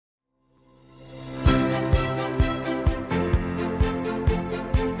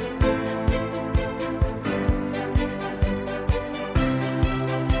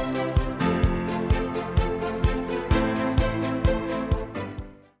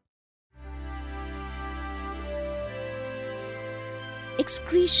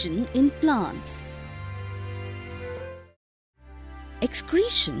excretion in plants.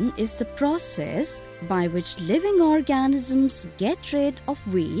 Excretion is the process by which living organisms get rid of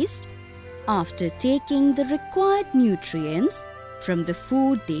waste after taking the required nutrients from the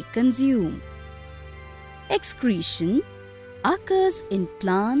food they consume. Excretion occurs in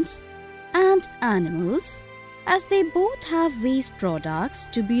plants and animals as they both have waste products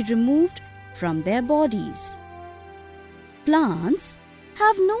to be removed from their bodies. Plants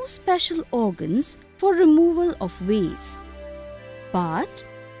have no special organs for removal of waste, but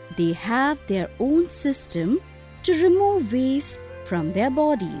they have their own system to remove waste from their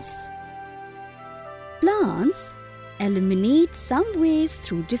bodies. Plants eliminate some waste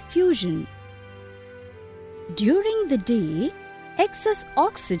through diffusion. During the day, excess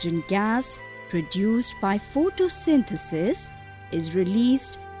oxygen gas produced by photosynthesis is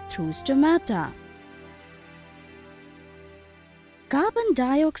released through stomata. Carbon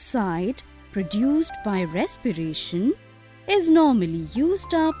dioxide produced by respiration is normally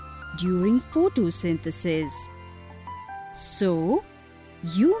used up during photosynthesis. So,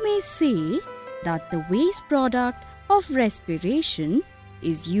 you may say that the waste product of respiration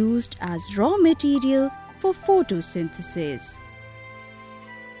is used as raw material for photosynthesis.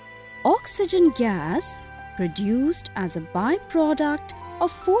 Oxygen gas produced as a byproduct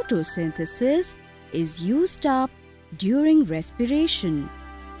of photosynthesis is used up during respiration.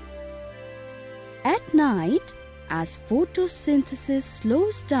 At night, as photosynthesis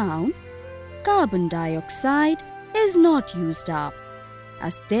slows down, carbon dioxide is not used up,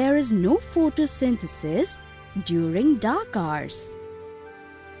 as there is no photosynthesis during dark hours.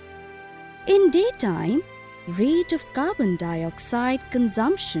 In daytime, rate of carbon dioxide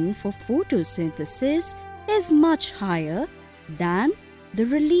consumption for photosynthesis is much higher than the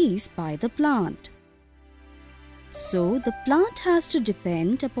release by the plant. So the plant has to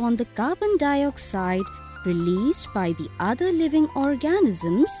depend upon the carbon dioxide released by the other living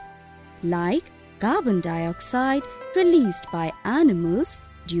organisms, like carbon dioxide released by animals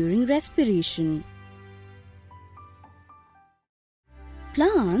during respiration.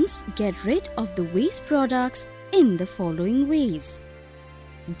 Plants get rid of the waste products in the following ways.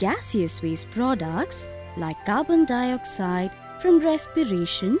 Gaseous waste products like carbon dioxide from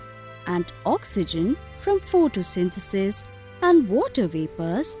respiration and oxygen from photosynthesis and water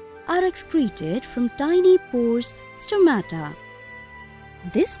vapors are excreted from tiny pores, stomata.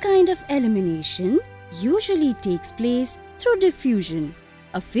 This kind of elimination usually takes place through diffusion,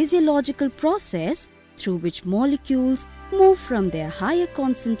 a physiological process through which molecules move from their higher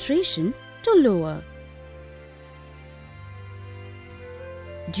concentration to lower.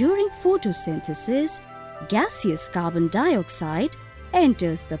 During photosynthesis, gaseous carbon dioxide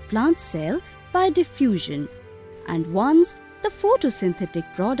enters the plant cell by diffusion, and once the photosynthetic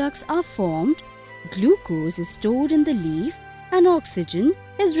products are formed, glucose is stored in the leaf and oxygen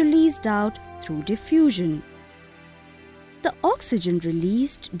is released out through diffusion. The oxygen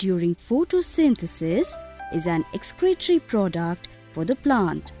released during photosynthesis is an excretory product for the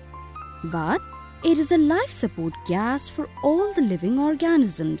plant, but it is a life support gas for all the living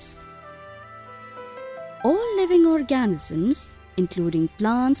organisms. All living organisms, including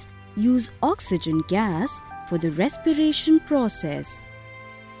plants, use oxygen gas for the respiration process.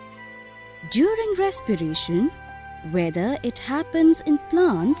 During respiration, whether it happens in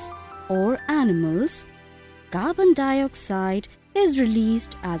plants or animals, carbon dioxide is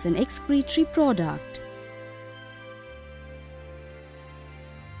released as an excretory product.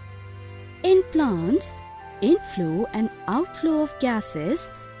 In plants, inflow and outflow of gases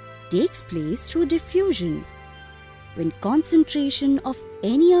takes place through diffusion. When concentration of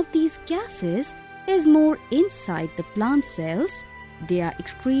any of these gases is more inside the plant cells, they are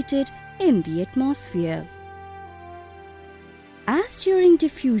excreted in the atmosphere. As during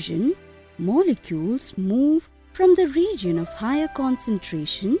diffusion, molecules move from the region of higher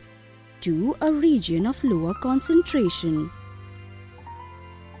concentration to a region of lower concentration.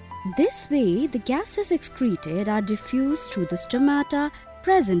 This way, the gases excreted are diffused through the stomata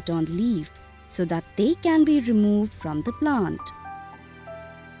present on leaf so that they can be removed from the plant.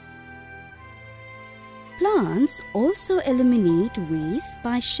 Plants also eliminate waste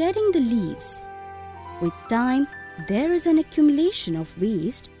by shedding the leaves. With time, there is an accumulation of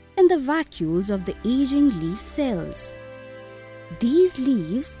waste in the vacuoles of the aging leaf cells. These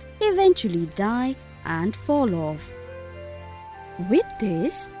leaves eventually die and fall off. With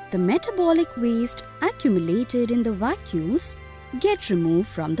this, the metabolic waste accumulated in the vacuoles get removed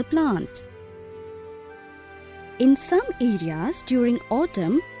from the plant. In some areas during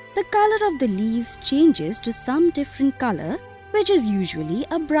autumn, the color of the leaves changes to some different color which is usually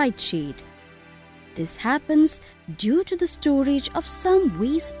a bright shade. This happens due to the storage of some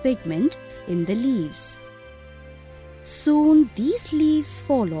waste pigment in the leaves. Soon these leaves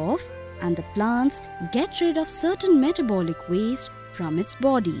fall off and the plants get rid of certain metabolic waste from its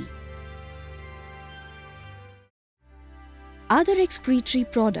body. Other excretory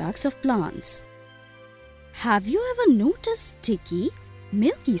products of plants. Have you ever noticed sticky,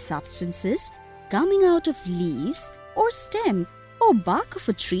 milky substances coming out of leaves or stem or bark of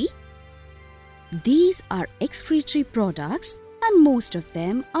a tree? These are excretory products and most of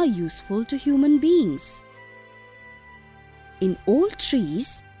them are useful to human beings. In old trees,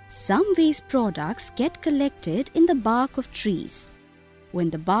 some waste products get collected in the bark of trees. When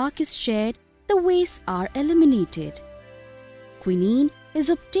the bark is shed, the wastes are eliminated. Quinine is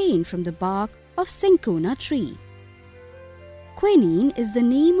obtained from the bark of cinchona tree. Quinine is the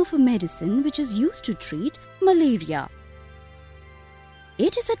name of a medicine which is used to treat malaria.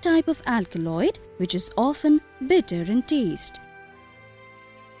 It is a type of alkaloid which is often bitter in taste.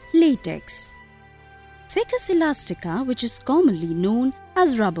 Latex. Ficus elastica, which is commonly known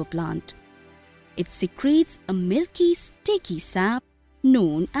as rubber plant. It secretes a milky, sticky sap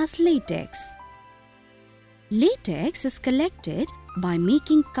known as latex. Latex is collected by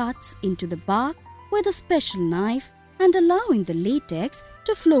making cuts into the bark with a special knife and allowing the latex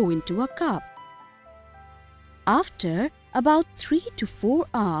to flow into a cup. After about 3 to 4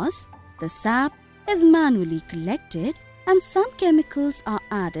 hours, the sap is manually collected and some chemicals are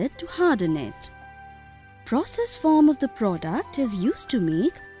added to harden it. Process form of the product is used to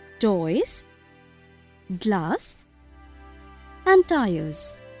make toys, glass and tires.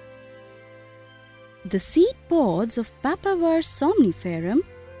 The seed pods of Papaver somniferum,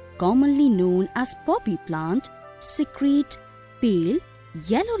 commonly known as poppy plant, secrete pale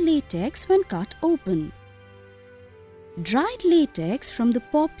yellow latex when cut open. Dried latex from the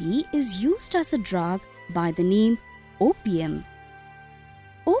poppy is used as a drug by the name opium.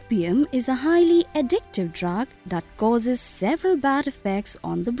 Opium is a highly addictive drug that causes several bad effects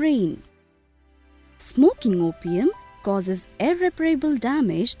on the brain. Smoking opium causes irreparable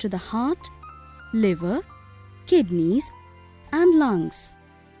damage to the heart, liver, kidneys and lungs.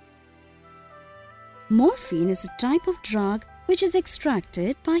 Morphine is a type of drug which is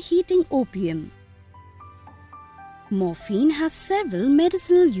extracted by heating opium. Morphine has several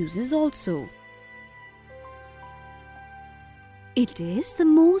medicinal uses also. It is the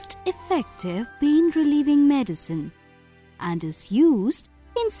most effective pain-relieving medicine and is used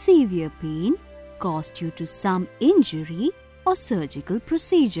in severe pain caused due to some injury or surgical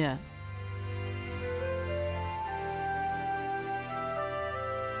procedure.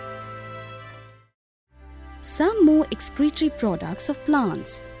 Some more excretory products of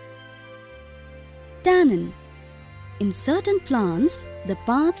plants. Tannin. In certain plants, the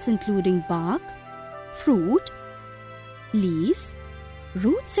parts including bark, fruit, leaves,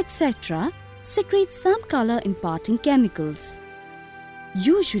 roots etc. secrete some color imparting chemicals.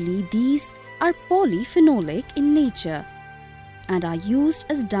 Usually these are polyphenolic in nature and are used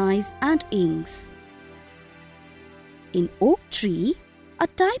as dyes and inks. In oak tree, a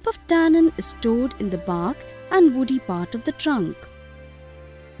type of tannin is stored in the bark and woody part of the trunk.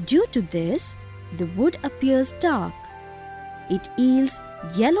 Due to this, the wood appears dark. It yields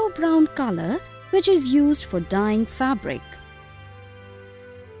yellow-brown color which is used for dyeing fabric.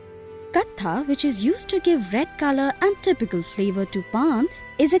 Katha, which is used to give red color and typical flavor to palm,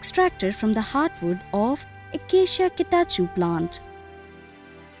 is extracted from the heartwood of Acacia catechu plant.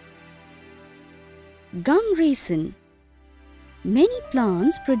 Gum raisin. Many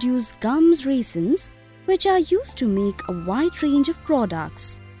plants produce gums raisins which are used to make a wide range of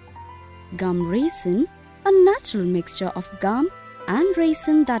products. Gum raisin, a natural mixture of gum and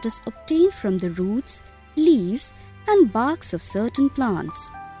raisin that is obtained from the roots, leaves and barks of certain plants.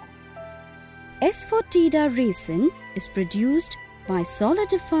 Asafoetida raisin is produced by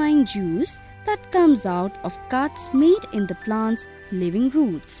solidifying juice that comes out of cuts made in the plant's living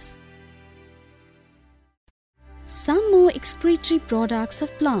roots. Some more excretory products of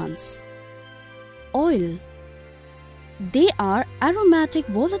plants. Oil. They are aromatic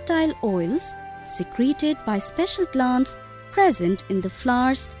volatile oils secreted by special plants present in the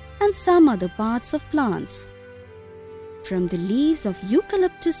flowers and some other parts of plants. From the leaves of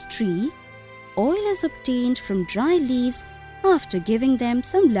eucalyptus tree, oil is obtained from dry leaves after giving them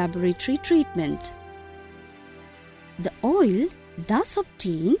some laboratory treatment. The oil thus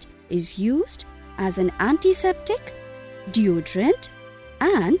obtained is used as an antiseptic, deodorant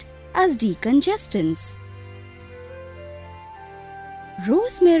and as decongestants.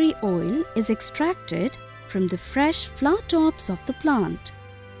 Rosemary oil is extracted from the fresh flower tops of the plant.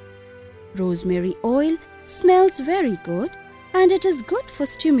 Rosemary oil smells very good and it is good for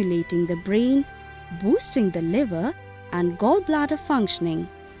stimulating the brain, boosting the liver and gallbladder functioning.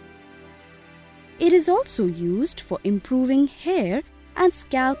 It is also used for improving hair and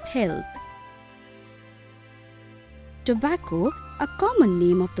scalp health. Tobacco, a common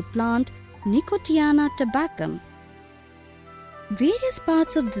name of the plant Nicotiana tabacum. Various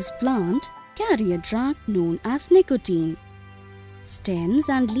parts of this plant carry a drug known as nicotine. Stems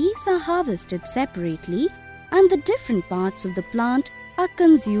and leaves are harvested separately and the different parts of the plant are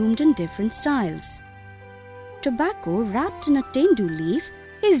consumed in different styles. Tobacco wrapped in a tendu leaf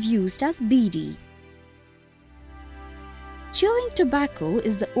is used as bidi. Chewing tobacco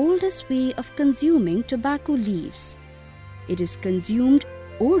is the oldest way of consuming tobacco leaves. It is consumed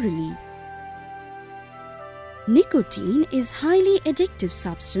orally. Nicotine is highly addictive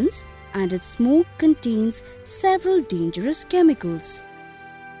substance and its smoke contains several dangerous chemicals.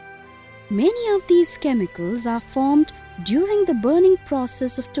 Many of these chemicals are formed during the burning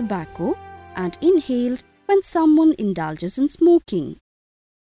process of tobacco and inhaled when someone indulges in smoking.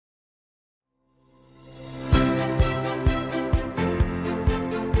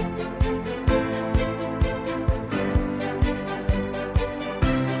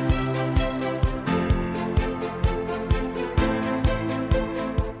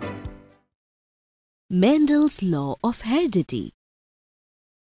 Mendel's law of heredity.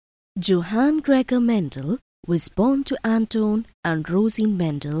 Johann Gregor Mendel was born to Anton and Rosine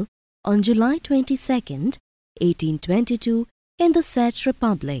Mendel on July 22, 1822 in the Czech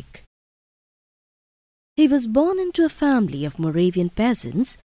Republic. He was born into a family of Moravian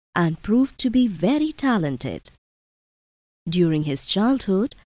peasants and proved to be very talented. During his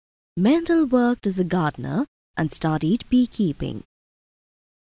childhood, Mendel worked as a gardener and studied beekeeping.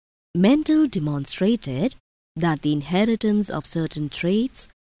 Mendel demonstrated that the inheritance of certain traits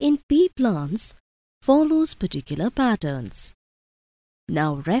in pea plants follows particular patterns,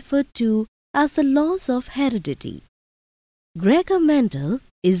 now referred to as the laws of heredity. Gregor Mendel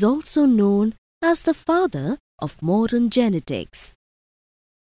is also known as the father of modern genetics.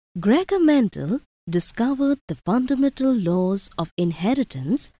 Gregor Mendel discovered the fundamental laws of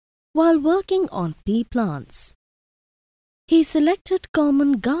inheritance while working on pea plants. He selected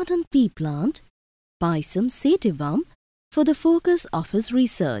common garden pea plant, Pisum sativum, for the focus of his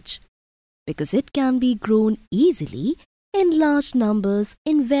research because it can be grown easily in large numbers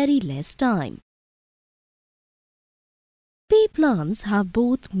in very less time. Pea plants have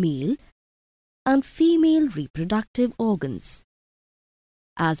both male and female reproductive organs.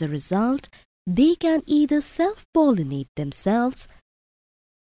 As a result, they can either self-pollinate themselves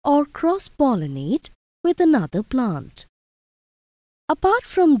or cross-pollinate with another plant. Apart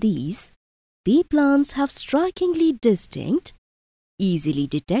from these, pea plants have strikingly distinct, easily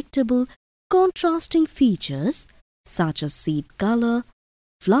detectable contrasting features such as seed color,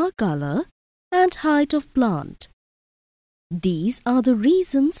 flower color and height of plant. These are the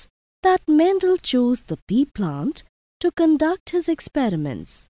reasons that Mendel chose the pea plant to conduct his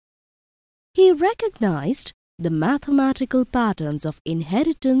experiments. He recognized the mathematical patterns of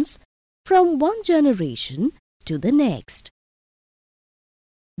inheritance from one generation to the next.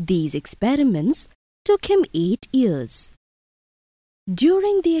 These experiments took him 8 years.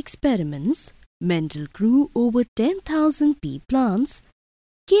 During the experiments, Mendel grew over 10,000 pea plants,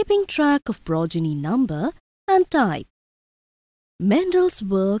 keeping track of progeny number and type. Mendel's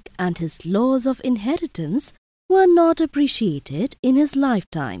work and his laws of inheritance were not appreciated in his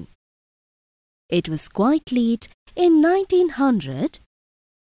lifetime. It was quite late in 1900.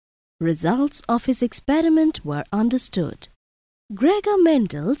 Results of his experiment were understood. Gregor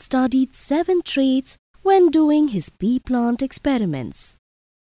Mendel studied 7 traits when doing his pea plant experiments.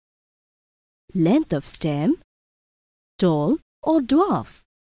 Length of stem, tall or dwarf.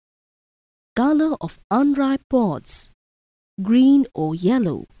 Color of unripe pods, green or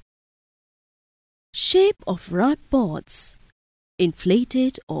yellow. Shape of ripe pods,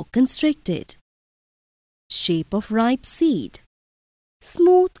 inflated or constricted. Shape of ripe seed,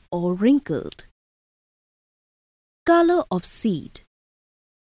 smooth or wrinkled. Color of seed,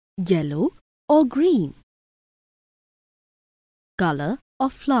 yellow or green. Color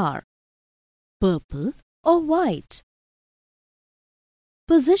of flower, purple or white.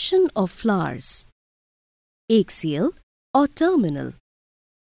 Position of flowers, axial or terminal.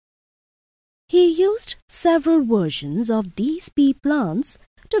 He used several versions of these pea plants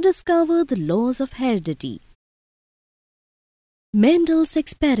to discover the laws of heredity. Mendel's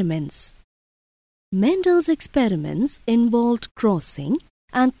experiments. Mendel's experiments involved crossing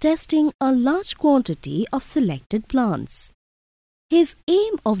and testing a large quantity of selected plants. His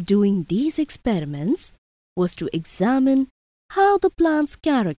aim of doing these experiments was to examine how the plant's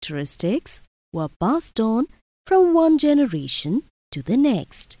characteristics were passed on from one generation to the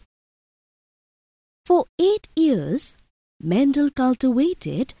next. For 8 years, Mendel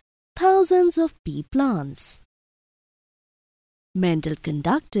cultivated thousands of pea plants. Mendel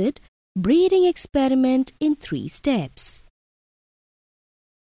conducted breeding experiment in 3 steps.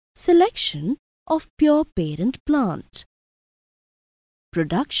 Selection of pure parent plant.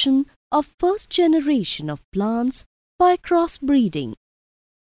 Production of first generation of plants by crossbreeding.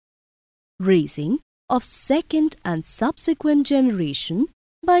 Raising of second and subsequent generation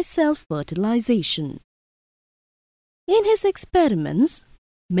by self-fertilization. In his experiments,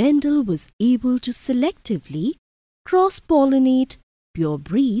 Mendel was able to selectively cross-pollinate pure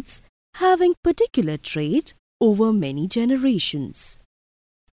breeds having particular trait over many generations.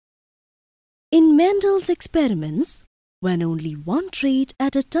 In Mendel's experiments, when only one trait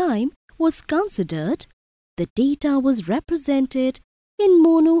at a time was considered, the data was represented in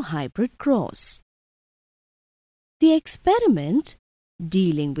monohybrid cross. The experiment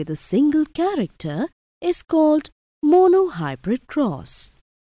dealing with a single character is called monohybrid cross.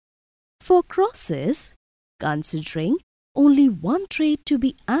 For crosses considering only one trait to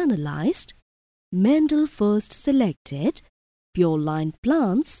be analyzed, Mendel first selected pure line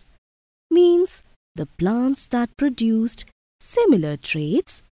plants, means the plants that produced similar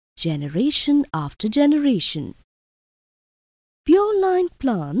traits generation after generation. Pure line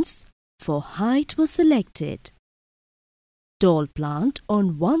plants for height were selected. Tall plant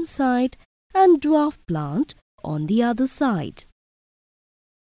on one side and dwarf plant on the other side.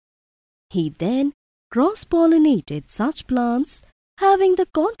 He then cross-pollinated such plants having the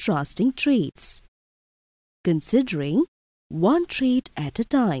contrasting traits, considering one trait at a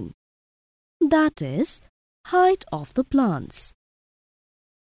time, that is, height of the plants.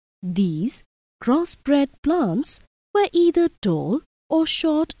 These crossbred plants were either tall or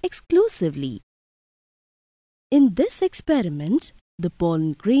short exclusively. In this experiment, the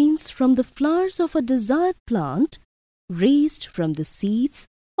pollen grains from the flowers of a desired plant raised from the seeds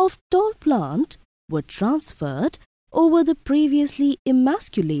of tall plant were transferred over the previously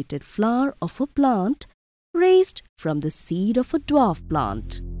emasculated flower of a plant raised from the seed of a dwarf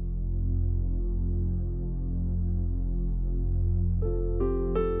plant.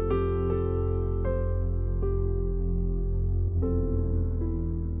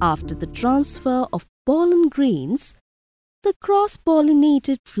 After the transfer of pollen grains, the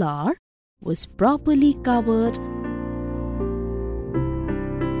cross-pollinated flower was properly covered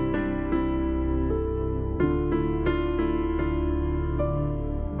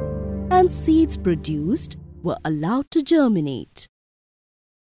and seeds produced were allowed to germinate.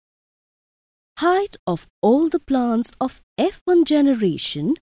 Height of all the plants of F1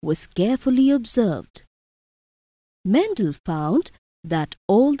 generation was carefully observed. Mendel found that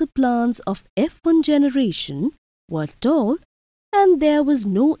all the plants of F1 generation were tall and there was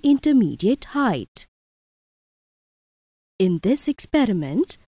no intermediate height. In this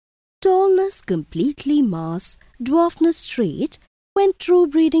experiment, tallness completely masks dwarfness trait when true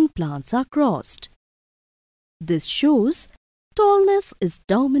breeding plants are crossed. This shows tallness is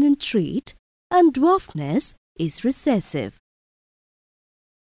dominant trait and dwarfness is recessive.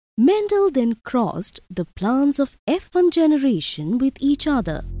 Mendel then crossed the plants of F1 generation with each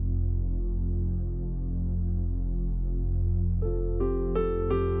other.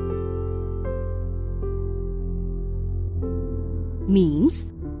 Means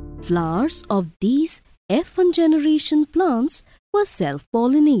flowers of these F1 generation plants were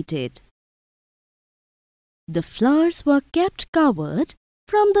self-pollinated. The flowers were kept covered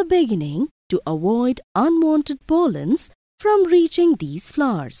from the beginning to avoid unwanted pollens from reaching these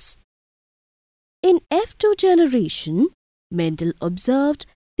flowers. In F2 generation, Mendel observed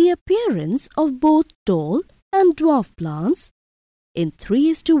the appearance of both tall and dwarf plants in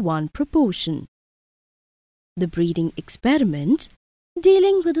 3:1 proportion. The breeding experiment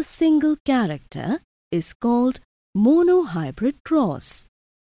dealing with a single character is called monohybrid cross.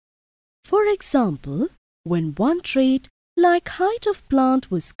 For example, when one trait like height of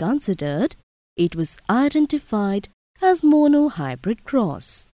plant was considered, it was identified as monohybrid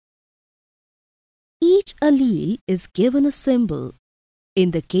cross. Each allele is given a symbol.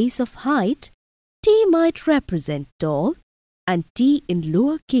 In the case of height, T might represent tall and T in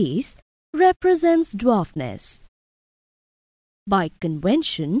lower case represents dwarfness. By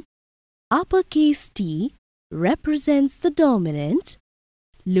convention, uppercase T represents the dominant,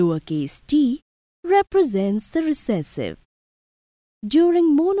 lowercase t represents the recessive.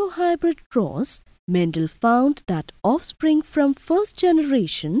 During monohybrid cross, Mendel found that offspring from first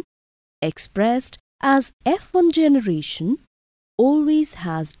generation, expressed as F1 generation, always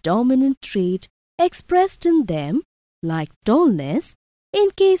has dominant trait expressed in them like tallness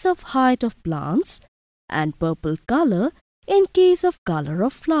in case of height of plants and purple color in case of color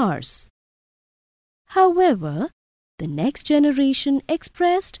of flowers. However, the next generation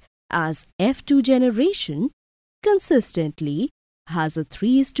expressed as F2 generation consistently has a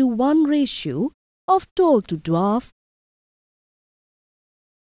 3:1 ratio of tall to dwarf.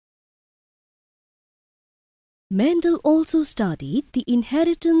 Mendel also studied the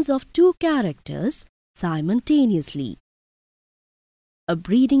inheritance of two characters simultaneously. A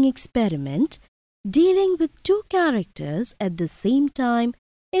breeding experiment dealing with two characters at the same time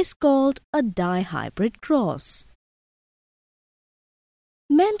is called a dihybrid cross.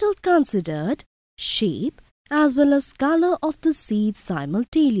 Mendel considered shape as well as color of the seeds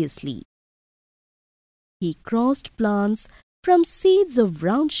simultaneously. He crossed plants from seeds of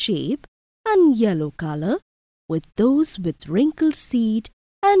round shape and yellow color with those with wrinkled seed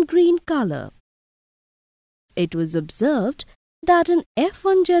and green color. It was observed that in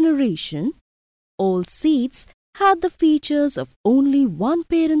F1 generation, all seeds had the features of only one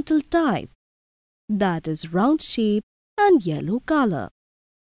parental type, that is round shape and yellow color.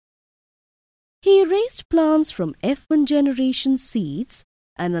 He raised plants from F1 generation seeds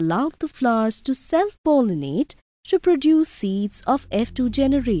and allowed the flowers to self-pollinate to produce seeds of F2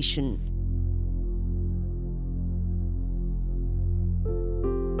 generation.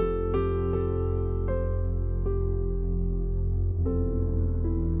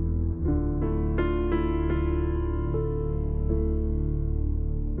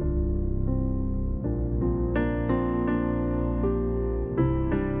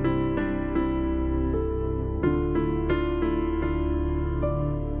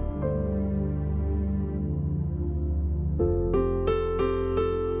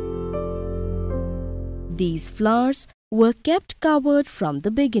 These flowers were kept covered from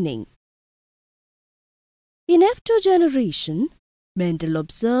the beginning. In F2 generation, Mendel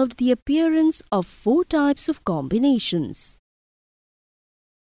observed the appearance of 4 types of combinations.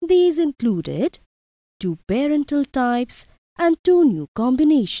 These included 2 parental types and 2 new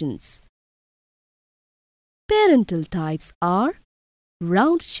combinations. Parental types are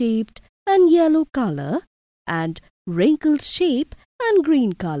round-shaped and yellow color and wrinkled shape and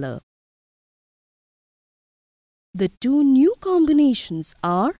green color. The 2 new combinations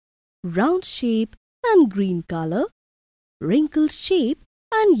are round shape and green color, wrinkled shape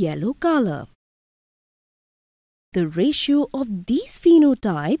and yellow color. The ratio of these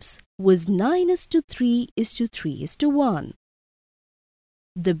phenotypes was 9:3:3:1.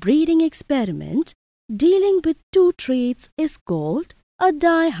 The breeding experiment dealing with 2 traits is called a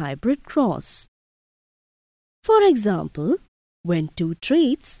dihybrid cross. For example, when 2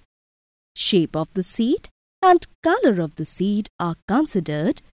 traits, shape of the seed and color of the seed are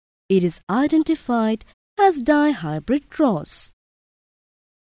considered, it is identified as dihybrid cross.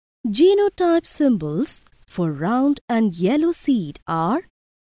 Genotype symbols for round and yellow seed are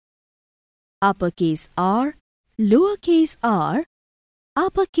uppercase R, lowercase r,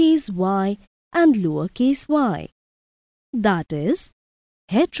 uppercase Y and lowercase y. That is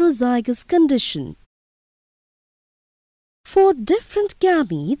heterozygous condition. 4 different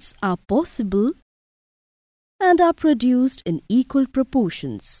gametes are possible and are produced in equal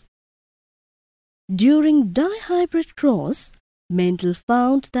proportions. During dihybrid cross, Mendel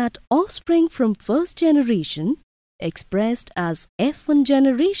found that offspring from first generation, expressed as F1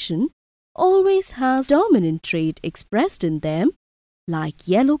 generation, always has dominant trait expressed in them like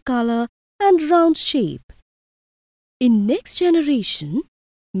yellow color and round shape. In next generation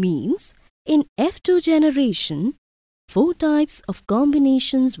means in F2 generation, 4 types of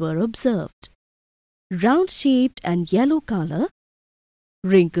combinations were observed: round-shaped and yellow color,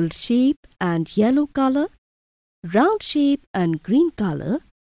 wrinkled shape and yellow color, round shape and green color,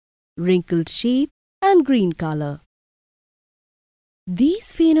 wrinkled shape and green color. These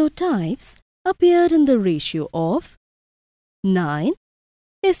phenotypes appeared in the ratio of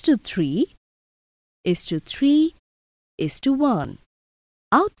 9:3:3:1.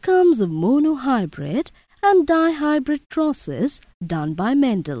 Outcomes of monohybrid and dihybrid crosses done by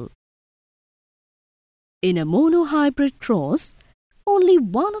Mendel. In a monohybrid cross, only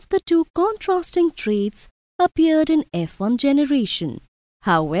one of the 2 contrasting traits appeared in F1 generation.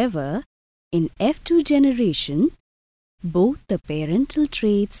 However, in F2 generation, both the parental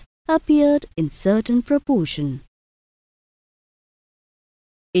traits appeared in certain proportion.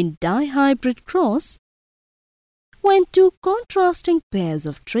 In dihybrid cross, when two contrasting pairs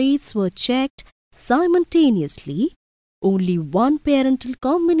of traits were checked simultaneously, only one parental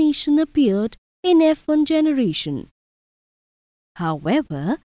combination appeared in F1 generation.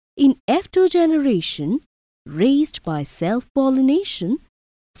 However, in F2 generation, raised by self-pollination,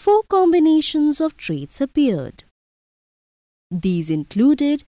 4 combinations of traits appeared. These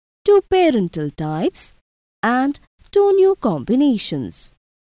included 2 parental types and 2 new combinations.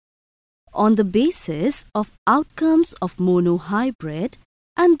 On the basis of outcomes of monohybrid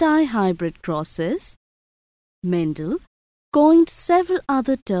and dihybrid crosses, Mendel coined several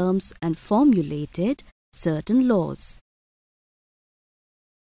other terms and formulated certain laws.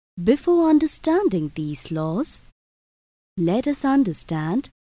 Before understanding these laws, let us understand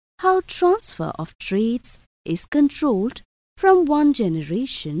how transfer of traits is controlled from one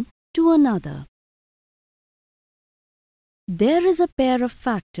generation to another. There is a pair of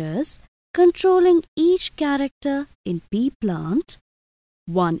factors controlling each character in pea plant,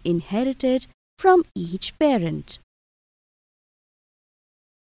 one inherited from each parent.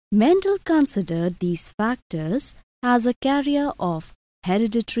 Mendel considered these factors as a carrier of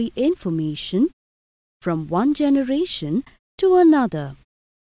hereditary information from one generation to another.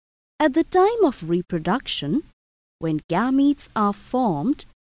 At the time of reproduction, when gametes are formed,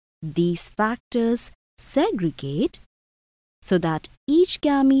 these factors segregate so that each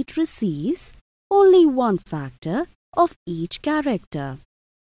gamete receives only one factor of each character.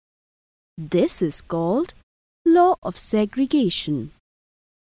 This is called law of segregation.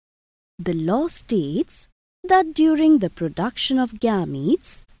 The law states that during the production of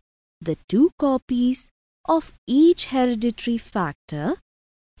gametes, the 2 copies of each hereditary factor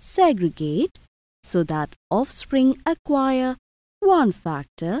segregate so that offspring acquire one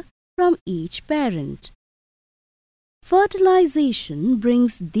factor from each parent. Fertilization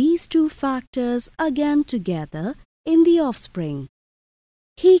brings these 2 factors again together in the offspring.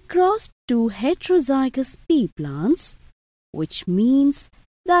 He crossed 2 heterozygous pea plants, which means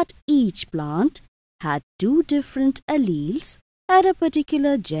that each plant had 2 different alleles at a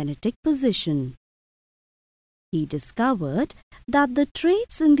particular genetic position. He discovered that the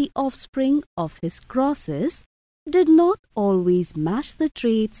traits in the offspring of his crosses did not always match the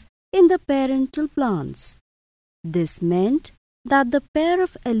traits in the parental plants. This meant that the pair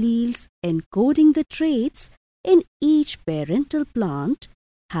of alleles encoding the traits in each parental plant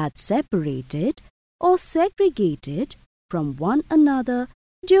had separated or segregated from one another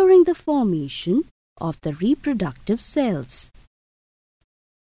during the formation of the reproductive cells.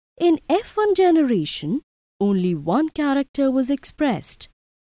 In F1 generation, only one character was expressed.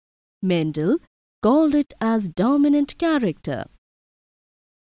 Mendel called it as dominant character.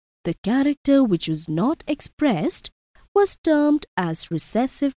 The character which was not expressed was termed as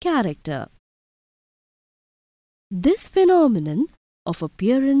recessive character. This phenomenon of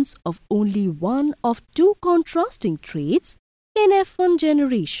appearance of only one of 2 contrasting traits in F1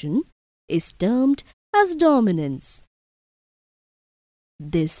 generation is termed as dominance.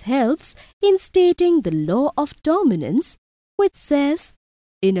 This helps in stating the law of dominance, which says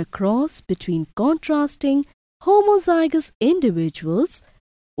in a cross between contrasting homozygous individuals,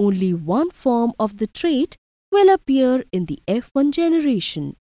 only one form of the trait will appear in the F1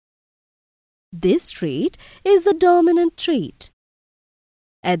 generation. This trait is the dominant trait.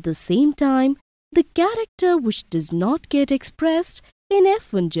 At the same time, the character which does not get expressed in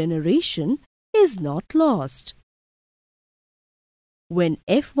F1 generation is not lost. When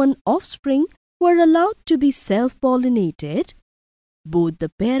F1 offspring were allowed to be self-pollinated, both the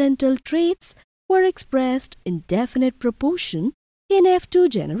parental traits were expressed in definite proportion in F2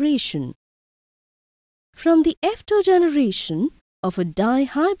 generation. From the F2 generation of a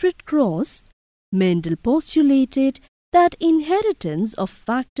dihybrid cross, Mendel postulated that inheritance of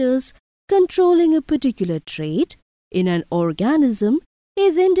factors controlling a particular trait in an organism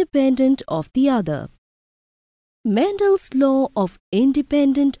is independent of the other. Mendel's law of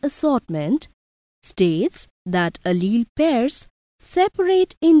independent assortment states that allele pairs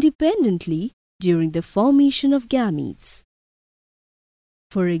separate independently during the formation of gametes.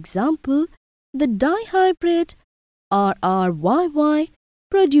 For example, the dihybrid RRYY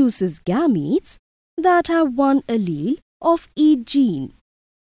produces gametes that have one allele of each gene.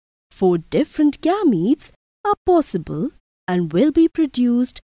 4 different gametes are possible and will be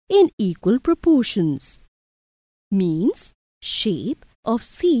produced in equal proportions. Means shape of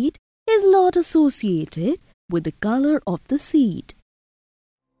seed is not associated with the color of the seed.